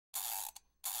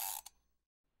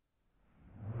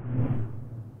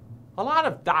A lot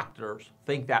of doctors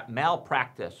think that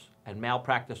malpractice and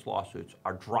malpractice lawsuits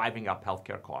are driving up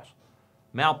healthcare costs.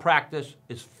 Malpractice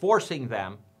is forcing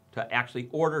them to actually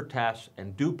order tests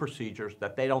and do procedures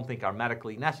that they don't think are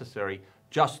medically necessary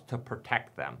just to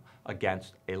protect them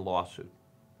against a lawsuit.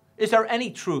 Is there any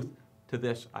truth to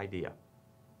this idea?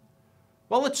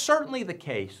 Well, it's certainly the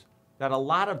case that a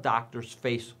lot of doctors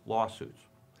face lawsuits.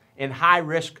 In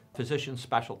high-risk physician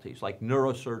specialties like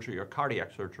neurosurgery or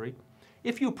cardiac surgery,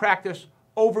 if you practice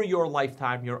over your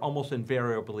lifetime, you're almost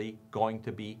invariably going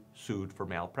to be sued for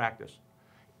malpractice.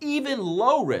 Even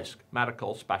low-risk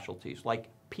medical specialties like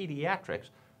pediatrics,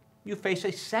 you face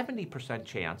a 70%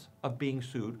 chance of being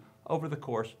sued over the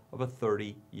course of a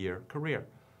 30-year career.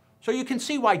 So you can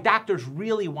see why doctors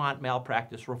really want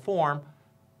malpractice reform.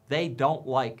 They don't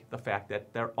like the fact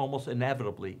that they're almost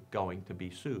inevitably going to be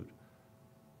sued.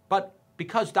 But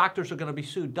because doctors are going to be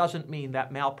sued doesn't mean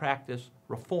that malpractice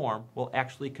reform will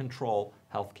actually control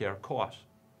healthcare costs.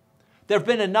 There have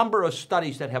been a number of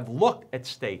studies that have looked at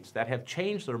states that have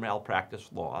changed their malpractice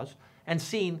laws and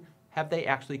seen have they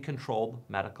actually controlled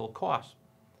medical costs.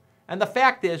 And the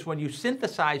fact is, when you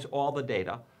synthesize all the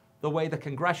data, the way the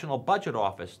Congressional Budget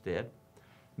Office did,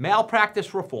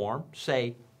 malpractice reform,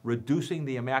 say reducing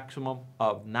the maximum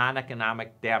of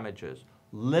non-economic damages,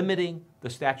 limiting the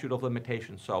statute of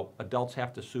limitations, so adults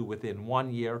have to sue within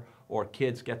 1 year or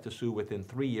kids get to sue within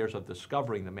 3 years of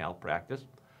discovering the malpractice,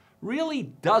 really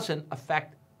doesn't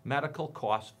affect medical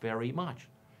costs very much.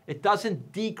 It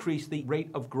doesn't decrease the rate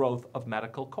of growth of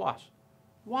medical costs.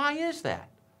 Why is that?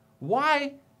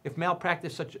 Why, if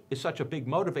malpractice is such a big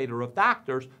motivator of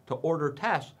doctors to order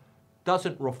tests,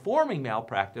 doesn't reforming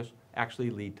malpractice actually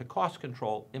lead to cost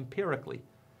control empirically?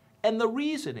 And the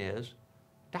reason is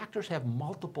doctors have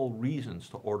multiple reasons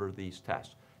to order these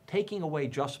tests. Taking away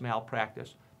just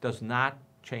malpractice does not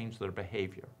change their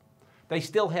behavior. They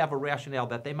still have a rationale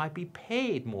that they might be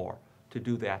paid more to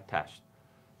do that test.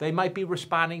 They might be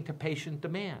responding to patient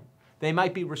demand. They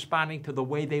might be responding to the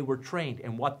way they were trained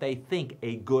and what they think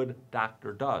a good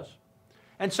doctor does.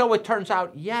 And so it turns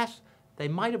out, yes, they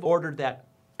might have ordered that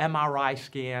MRI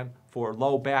scan for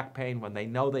low back pain when they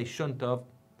know they shouldn't have,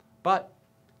 but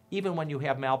even when you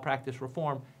have malpractice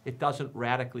reform, it doesn't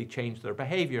radically change their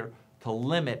behavior to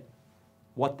limit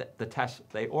what the tests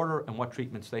they order and what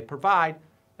treatments they provide,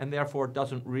 and therefore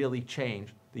doesn't really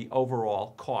change the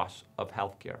overall costs of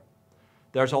healthcare.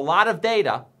 There's a lot of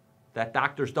data that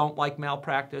doctors don't like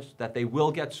malpractice, that they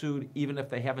will get sued even if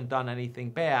they haven't done anything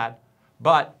bad,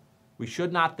 but we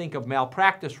should not think of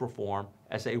malpractice reform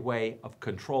as a way of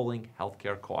controlling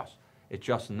healthcare costs. It's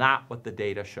just not what the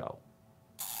data show.